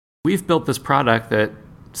We've built this product that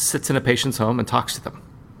sits in a patient's home and talks to them.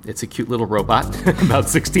 It's a cute little robot, about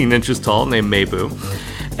 16 inches tall, named Meibu,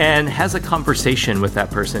 and has a conversation with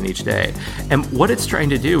that person each day. And what it's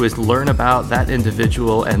trying to do is learn about that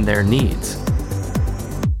individual and their needs.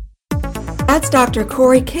 That's Dr.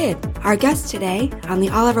 Corey Kidd, our guest today on the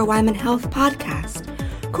Oliver Wyman Health Podcast.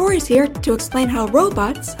 Corey's here to explain how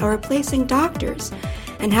robots are replacing doctors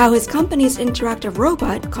and how his company's interactive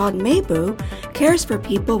robot called Meibu cares for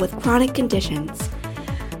people with chronic conditions.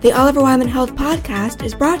 The Oliver Wyman Health Podcast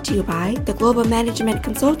is brought to you by the global management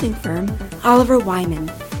consulting firm Oliver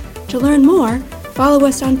Wyman. To learn more, follow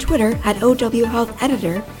us on Twitter at OW Health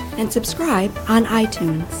Editor and subscribe on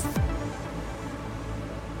iTunes.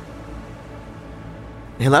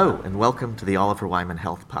 Hello, and welcome to the Oliver Wyman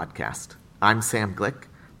Health Podcast. I'm Sam Glick,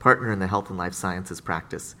 partner in the Health and Life Sciences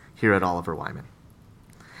practice here at Oliver Wyman.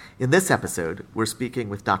 In this episode, we're speaking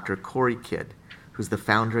with Dr. Corey Kidd, who's the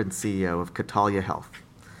founder and CEO of Catalia Health.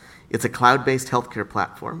 It's a cloud-based healthcare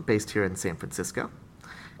platform based here in San Francisco.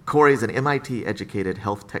 Corey is an MIT-educated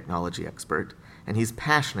health technology expert, and he's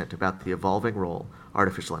passionate about the evolving role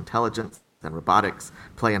artificial intelligence and robotics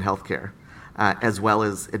play in healthcare, as well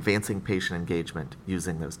as advancing patient engagement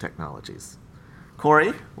using those technologies.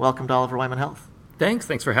 Corey, welcome to Oliver Wyman Health.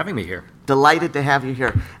 Thanks for having me here. Delighted to have you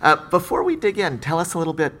here. Before we dig in, tell us a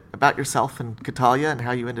little bit about yourself and Catalia and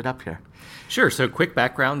how you ended up here. Sure. So quick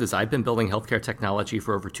background is I've been building healthcare technology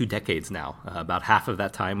for over 2 decades now. About half of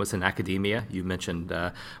that time was in academia. You mentioned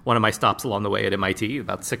one of my stops along the way at MIT,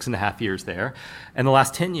 about 6.5 years there. And the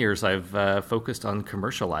last 10 years, I've focused on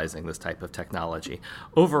commercializing this type of technology.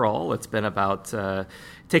 Overall, it's been about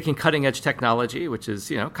taking cutting-edge technology, which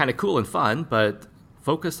is kind of cool and fun, but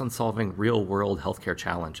focused on solving real-world healthcare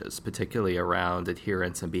challenges, particularly around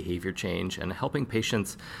adherence and behavior change, and helping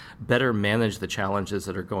patients better manage the challenges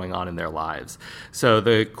that are going on in their lives. So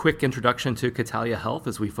the quick introduction to Catalia Health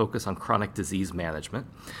is we focus on chronic disease management.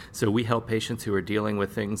 So we help patients who are dealing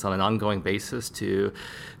with things on an ongoing basis to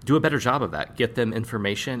do a better job of that, get them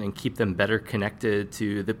information and keep them better connected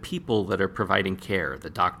to the people that are providing care, the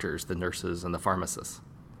doctors, the nurses, and the pharmacists.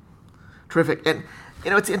 Terrific. And,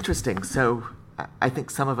 it's interesting. So I think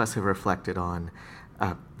some of us have reflected on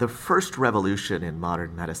the first revolution in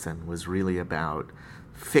modern medicine was really about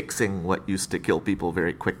fixing what used to kill people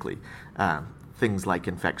very quickly. Things like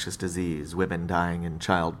infectious disease, women dying in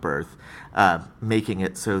childbirth, making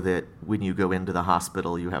it so that when you go into the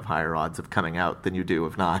hospital, you have higher odds of coming out than you do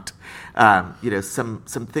of not. Some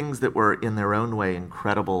things that were in their own way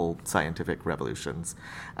incredible scientific revolutions.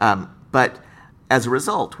 But as a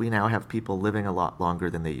result, we now have people living a lot longer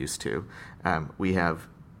than they used to. We have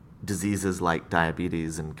diseases like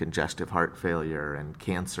diabetes and congestive heart failure and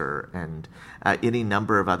cancer and any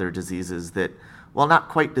number of other diseases that, while not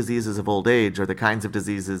quite diseases of old age, are the kinds of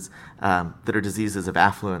diseases that are diseases of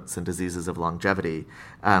affluence and diseases of longevity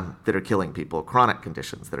that are killing people, chronic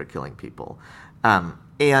conditions that are killing people.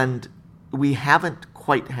 And we haven't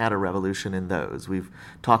quite had a revolution in those. We've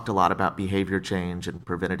talked a lot about behavior change and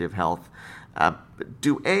preventative health.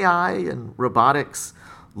 Do AI and robotics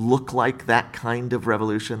look like that kind of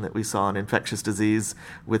revolution that we saw in infectious disease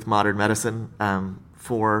with modern medicine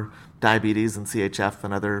for diabetes and CHF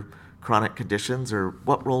and other chronic conditions, or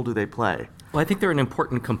what role do they play? Well, I think they're an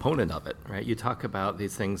important component of it, right? You talk about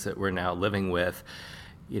these things that we're now living with,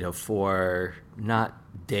 for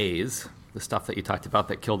not days, the stuff that you talked about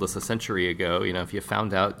that killed us a century ago. If you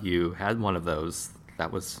found out you had one of those, that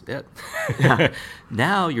was it. Yeah.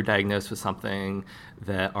 Now you're diagnosed with something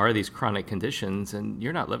that are these chronic conditions, and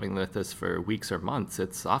you're not living with this for weeks or months.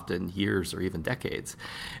 It's often years or even decades.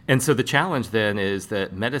 And so the challenge then is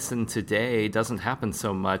that medicine today doesn't happen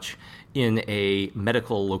so much in a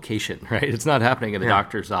medical location, right? It's not happening in the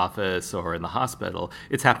doctor's office or in the hospital.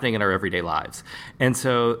 It's happening in our everyday lives. And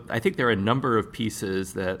so I think there are a number of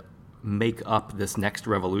pieces that make up this next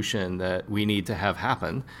revolution that we need to have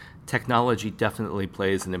happen. Technology definitely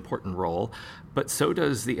plays an important role, but so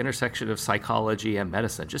does the intersection of psychology and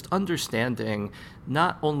medicine. Just understanding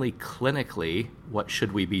not only clinically what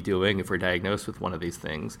should we be doing if we're diagnosed with one of these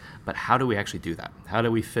things, but how do we actually do that? How do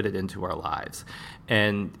we fit it into our lives?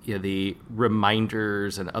 And the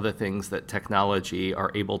reminders and other things that technology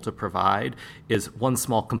are able to provide is one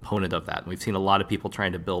small component of that. And we've seen a lot of people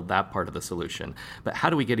trying to build that part of the solution. But how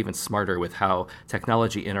do we get even smarter with how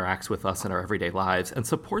technology interacts with us in our everyday lives and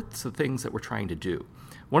supports the things that we're trying to do?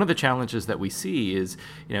 One of the challenges that we see is,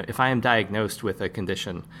 if I am diagnosed with a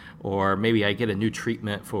condition, or maybe I get a new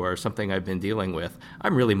treatment for something I've been dealing with,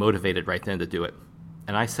 I'm really motivated right then to do it.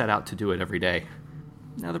 And I set out to do it every day.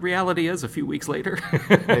 Now, the reality is a few weeks later,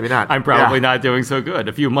 maybe not. I'm probably not doing so good.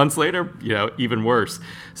 A few months later, even worse.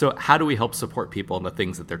 So how do we help support people in the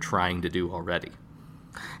things that they're trying to do already?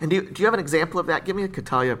 And do you have an example of that? Give me a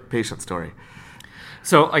Catalia patient story.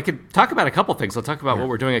 So I could talk about a couple things. I'll talk about what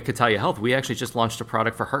we're doing at Catalia Health. We actually just launched a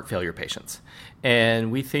product for heart failure patients.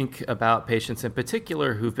 And we think about patients in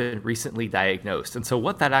particular who've been recently diagnosed. And so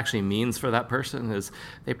what that actually means for that person is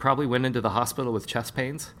they probably went into the hospital with chest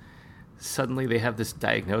pains. Suddenly they have this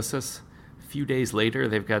diagnosis. A few days later,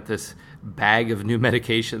 they've got this bag of new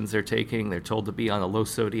medications they're taking. They're told to be on a low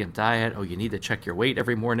sodium diet. Oh, you need to check your weight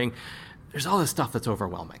every morning. There's all this stuff that's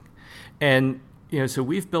overwhelming. And, so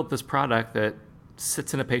we've built this product that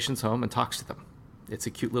sits in a patient's home and talks to them. It's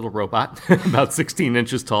a cute little robot, about 16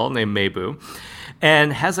 inches tall, named Meibu,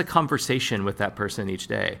 and has a conversation with that person each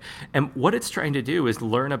day. And what it's trying to do is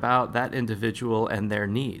learn about that individual and their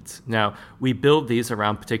needs. Now, we build these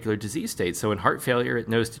around particular disease states. So in heart failure, it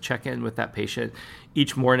knows to check in with that patient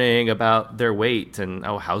each morning about their weight and,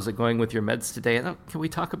 how's it going with your meds today? And can we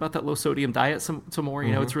talk about that low sodium diet some more?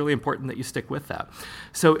 It's really important that you stick with that.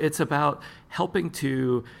 So it's about helping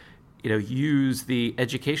to use the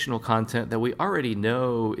educational content that we already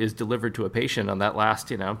know is delivered to a patient on that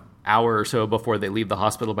last, hour or so before they leave the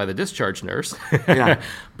hospital by the discharge nurse. Yeah.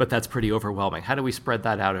 But that's pretty overwhelming. How do we spread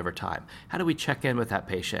that out over time? How do we check in with that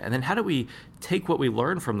patient? And then how do we take what we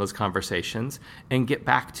learn from those conversations and get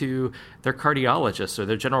back to their cardiologist or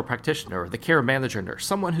their general practitioner or the care manager nurse,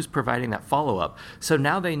 someone who's providing that follow-up. So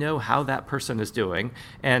now they know how that person is doing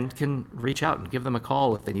and can reach out and give them a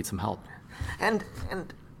call if they need some help. And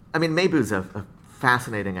I mean, Meibu's a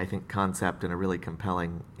fascinating, I think, concept and a really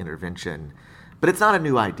compelling intervention. But it's not a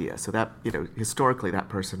new idea. So that, historically that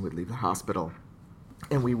person would leave the hospital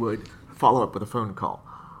and we would follow up with a phone call.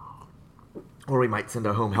 Or we might send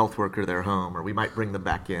a home health worker to their home, or we might bring them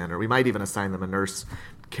back in, or we might even assign them a nurse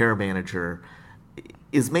care manager.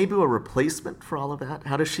 Is Meibu a replacement for all of that?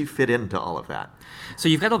 How does she fit into all of that? So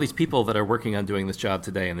you've got all these people that are working on doing this job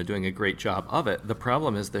today, and they're doing a great job of it. The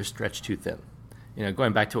problem is they're stretched too thin.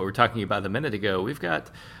 Going back to what we were talking about a minute ago, we've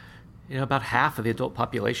got about half of the adult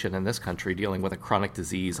population in this country dealing with a chronic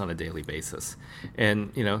disease on a daily basis.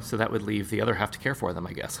 And, so that would leave the other half to care for them,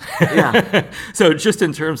 I guess. Yeah. So just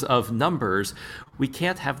in terms of numbers, we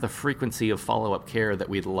can't have the frequency of follow-up care that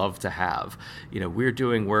we'd love to have. We're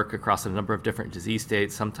doing work across a number of different disease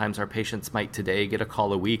states. Sometimes our patients might today get a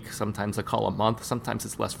call a week, sometimes a call a month, sometimes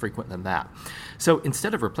it's less frequent than that. So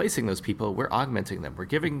instead of replacing those people, we're augmenting them. We're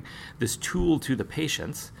giving this tool to the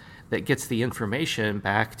patients that gets the information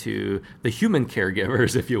back to the human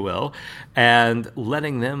caregivers, if you will, and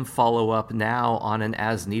letting them follow up now on an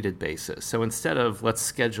as-needed basis. So instead of let's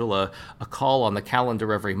schedule a call on the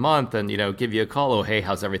calendar every month and, give you a call, oh, hey,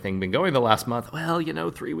 how's everything been going the last month? Well,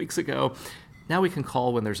 3 weeks ago. Now we can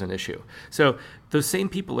call when there's an issue. So those same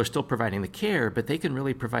people are still providing the care, but they can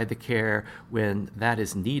really provide the care when that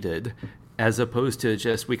is needed, as opposed to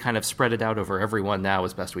just we kind of spread it out over everyone now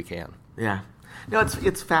as best we can. Yeah. No,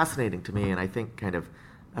 it's fascinating to me, and I think kind of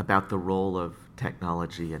about the role of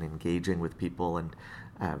technology and engaging with people. And,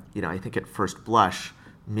 I think at first blush,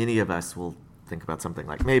 many of us will think about something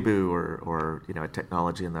like Meibu or a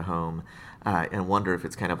technology in the home and wonder if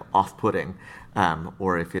it's kind of off-putting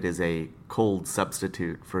or if it is a cold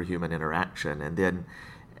substitute for human interaction. And then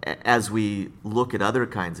as we look at other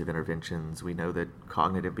kinds of interventions, we know that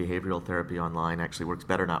cognitive behavioral therapy online actually works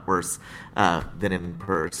better, not worse, than in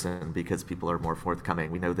person because people are more forthcoming.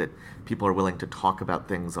 We know that people are willing to talk about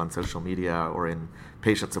things on social media or in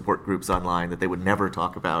patient support groups online that they would never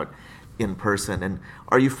talk about in person. And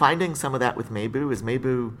are you finding some of that with Meibu? Is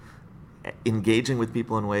Meibu engaging with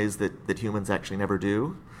people in ways that humans actually never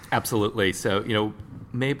do? Absolutely. So,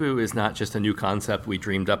 Meibu is not just a new concept we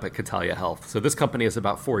dreamed up at Catalia Health. So this company is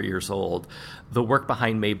about 4 years old. The work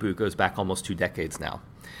behind Meibu goes back almost 2 decades now.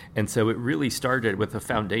 And so it really started with a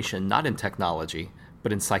foundation not in technology,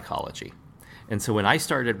 but in psychology. And so when I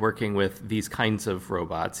started working with these kinds of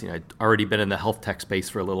robots, I'd already been in the health tech space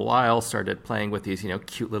for a little while, started playing with these,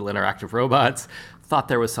 cute little interactive robots, thought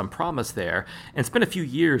there was some promise there, and spent a few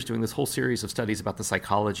years doing this whole series of studies about the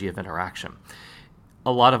psychology of interaction.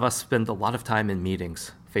 A lot of us spend a lot of time in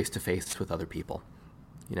meetings face-to-face with other people.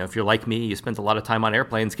 If you're like me, you spend a lot of time on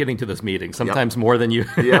airplanes getting to this meeting, sometimes more than you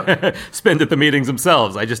spend at the meetings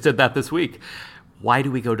themselves. I just did that this week. Why do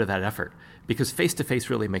we go to that effort? Because face-to-face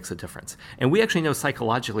really makes a difference. And we actually know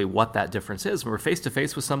psychologically what that difference is. When we're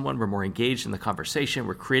face-to-face with someone, we're more engaged in the conversation,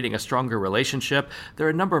 we're creating a stronger relationship. There are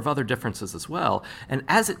a number of other differences as well. And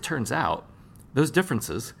as it turns out, those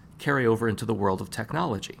differences carry over into the world of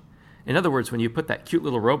technology. In other words, when you put that cute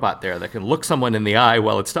little robot there that can look someone in the eye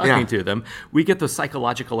while it's talking to them, we get those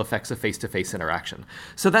psychological effects of face-to-face interaction.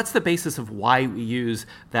 So that's the basis of why we use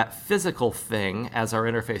that physical thing as our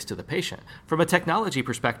interface to the patient. From a technology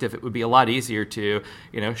perspective, it would be a lot easier to,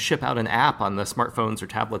 ship out an app on the smartphones or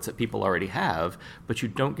tablets that people already have, but you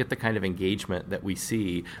don't get the kind of engagement that we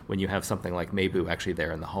see when you have something like Meibu actually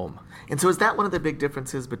there in the home. And so is that one of the big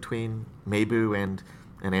differences between Meibu and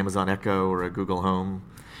an Amazon Echo or a Google Home?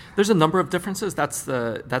 There's a number of differences. That's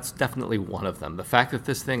definitely one of them. The fact that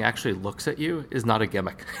this thing actually looks at you is not a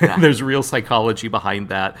gimmick. Yeah. There's real psychology behind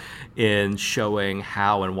that in showing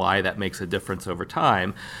how and why that makes a difference over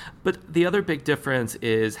time. But the other big difference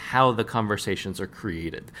is how the conversations are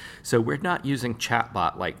created. So we're not using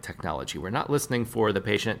chatbot-like technology. We're not listening for the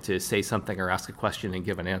patient to say something or ask a question and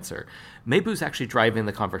give an answer. Meibu's actually driving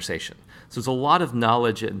the conversation. So there's a lot of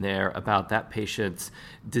knowledge in there about that patient's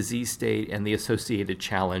disease state and the associated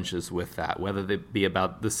challenges with that, whether they be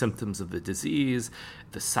about the symptoms of the disease,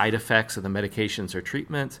 the side effects of the medications or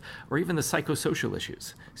treatments, or even the psychosocial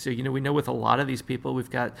issues. So, we know with a lot of these people, we've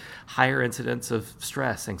got higher incidence of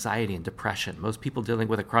stress, anxiety, and depression. Most people dealing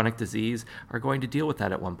with a chronic disease are going to deal with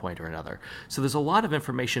that at one point or another. So there's a lot of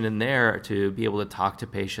information in there to be able to talk to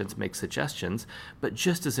patients, make suggestions, but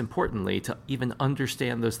just as importantly, to even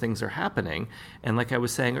understand those things are happening. And like I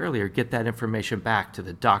was saying earlier, get that information back to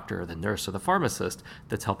the doctor or the nurse or the pharmacist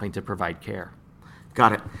that's helping to provide care.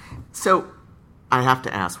 Got it. So I have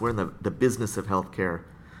to ask, we're in the business of healthcare.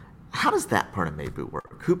 How does that part of Meibu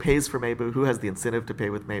work? Who pays for Meibu? Who has the incentive to pay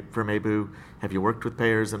for Meibu? Have you worked with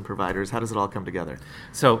payers and providers? How does it all come together?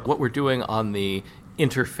 So what we're doing on the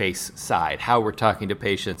interface side, how we're talking to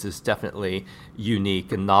patients, is definitely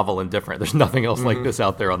unique and novel and different. There's nothing else like this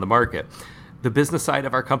out there on the market. The business side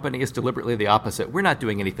of our company is deliberately the opposite. We're not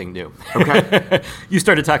doing anything new. Okay. You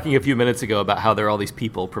started talking a few minutes ago about how there are all these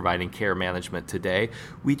people providing care management today.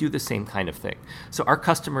 We do the same kind of thing. So our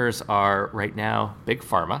customers are right now big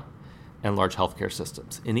pharma and large healthcare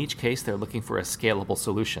systems. In each case, they're looking for a scalable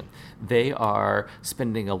solution. They are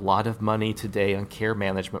spending a lot of money today on care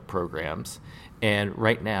management programs, and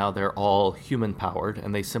right now they're all human-powered,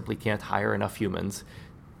 and they simply can't hire enough humans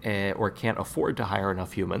or can't afford to hire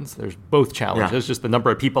enough humans. There's both challenges, just the number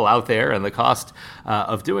of people out there and the cost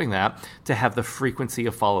of doing that, to have the frequency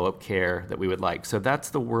of follow-up care that we would like. So that's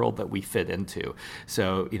the world that we fit into.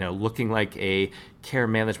 So, looking like a care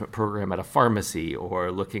management program at a pharmacy,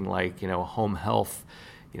 or looking like, home health,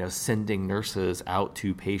 sending nurses out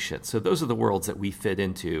to patients. So those are the worlds that we fit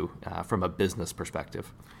into from a business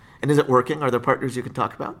perspective. And is it working? Are there partners you can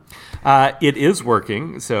talk about? It is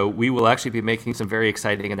working. So we will actually be making some very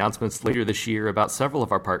exciting announcements later this year about several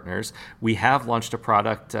of our partners. We have launched a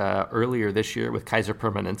product earlier this year with Kaiser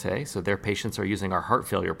Permanente. So their patients are using our heart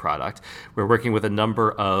failure product. We're working with a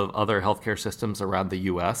number of other healthcare systems around the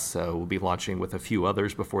U.S. So we'll be launching with a few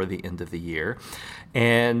others before the end of the year.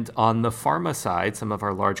 And on the pharma side, some of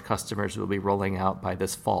our large customers will be rolling out by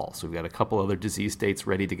this fall. So we've got a couple other disease states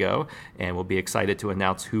ready to go, and we'll be excited to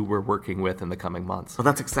announce who we're working with in the coming months. Well,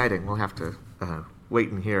 that's exciting. We'll have to wait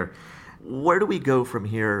and hear. Where do we go from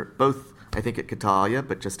here, both, I think, at Catalia,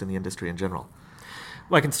 but just in the industry in general?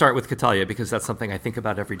 Well, I can start with Catalia because that's something I think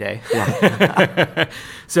about every day. Yeah.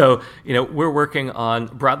 So, we're working on,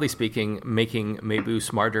 broadly speaking, making Meibu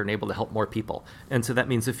smarter and able to help more people. And so that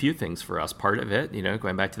means a few things for us. Part of it,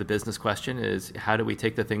 going back to the business question, is how do we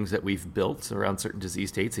take the things that we've built around certain disease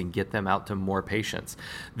states and get them out to more patients?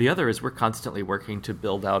 The other is we're constantly working to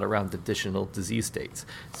build out around additional disease states.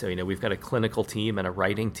 So, we've got a clinical team and a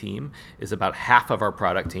writing team is about half of our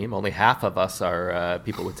product team. Only half of us are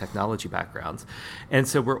people with technology backgrounds. And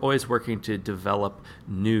so we're always working to develop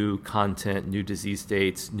new content, new disease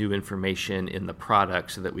states, new information in the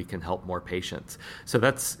product so that we can help more patients. So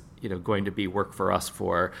that's going to be work for us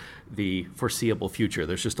for the foreseeable future.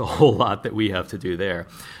 There's just a whole lot that we have to do there.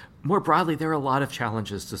 More broadly, there are a lot of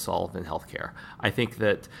challenges to solve in healthcare. I think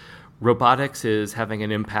that robotics is having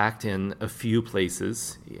an impact in a few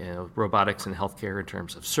places. Robotics in healthcare in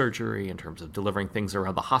terms of surgery, in terms of delivering things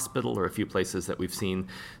around the hospital, or a few places that we've seen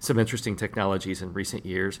some interesting technologies in recent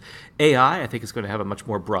years. AI, I think, is going to have a much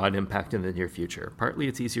more broad impact in the near future. Partly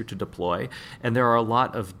it's easier to deploy, and there are a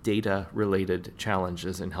lot of data-related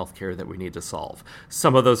challenges in healthcare that we need to solve.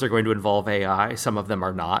 Some of those are going to involve AI, some of them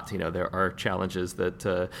are not. There are challenges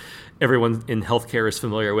that everyone in healthcare is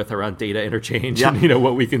familiar with around data interchange and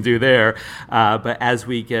what we can do there. But as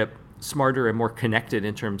we get smarter and more connected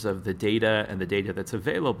in terms of the data and the data that's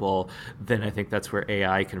available, then I think that's where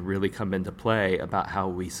AI can really come into play about how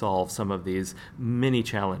we solve some of these many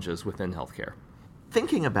challenges within healthcare.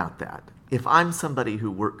 Thinking about that, if I'm somebody who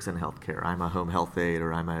works in healthcare, I'm a home health aide,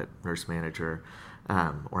 or I'm a nurse manager,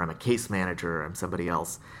 or I'm a case manager, or I'm somebody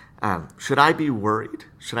else, should I be worried?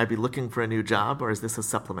 Should I be looking for a new job, or is this a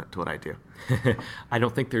supplement to what I do? I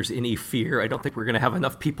don't think there's any fear. I don't think we're going to have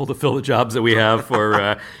enough people to fill the jobs that we have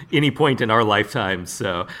for any point in our lifetime.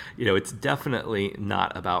 So, it's definitely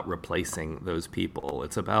not about replacing those people.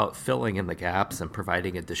 It's about filling in the gaps and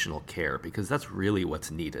providing additional care, because that's really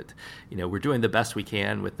what's needed. We're doing the best we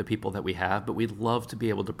can with the people that we have, but we'd love to be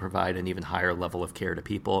able to provide an even higher level of care to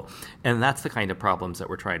people. And that's the kind of problems that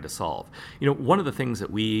we're trying to solve. One of the things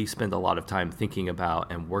that we spend a lot of time thinking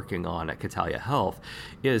about and working on at Catalia Health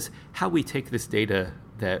is how we take this data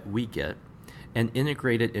that we get and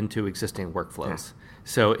integrate it into existing workflows. Yeah.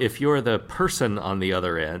 So if you're the person on the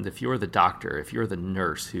other end, if you're the doctor, if you're the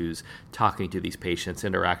nurse who's talking to these patients,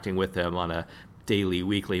 interacting with them on a daily,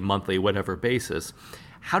 weekly, monthly, whatever basis,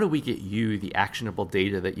 how do we get you the actionable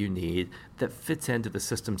data that you need that fits into the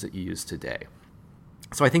systems that you use today?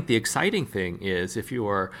 So I think the exciting thing is, if you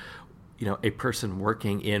are a person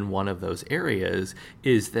working in one of those areas,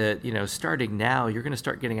 is that, starting now, you're going to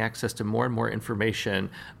start getting access to more and more information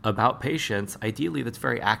about patients, ideally that's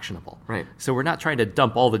very actionable. Right. So we're not trying to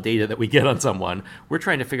dump all the data that we get on someone. We're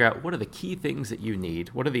trying to figure out what are the key things that you need,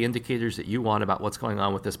 what are the indicators that you want about what's going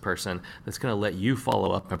on with this person that's going to let you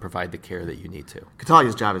follow up and provide the care that you need to.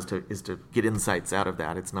 Catalia's job is to get insights out of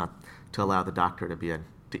that. It's not to allow the doctor to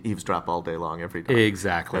eavesdrop all day long every day.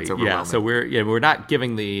 Exactly. Yeah. So we're not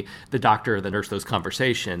giving the doctor or the nurse those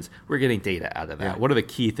conversations. We're getting data out of that. Yeah. What are the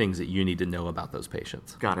key things that you need to know about those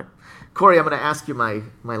patients? Got it. Corey, I'm going to ask you my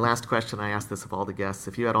last question. I ask this of all the guests.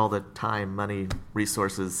 If you had all the time, money,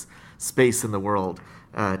 resources, space in the world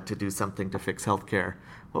to do something to fix healthcare,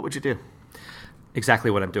 what would you do?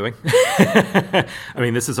 Exactly what I'm doing. I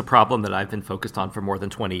mean, this is a problem that I've been focused on for more than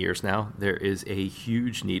 20 years now. There is a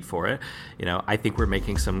huge need for it. I think we're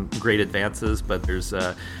making some great advances, but there's,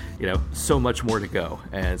 so much more to go.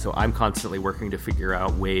 And so I'm constantly working to figure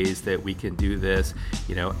out ways that we can do this,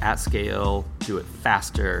 at scale, do it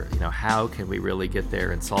faster. How can we really get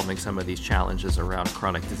there in solving some of these challenges around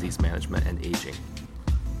chronic disease management and aging?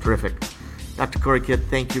 Terrific. Dr. Corey Kidd,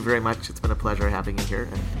 thank you very much. It's been a pleasure having you here,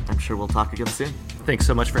 and I'm sure we'll talk again soon. Thanks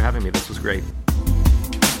so much for having me. This was great.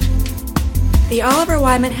 The Oliver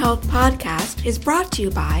Wyman Health Podcast is brought to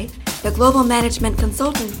you by the global management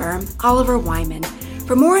consulting firm Oliver Wyman.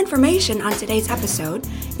 For more information on today's episode,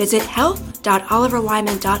 visit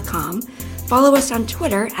health.oliverwyman.com, follow us on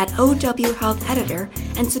Twitter at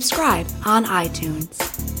OWHealthEditor, and subscribe on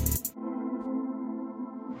iTunes.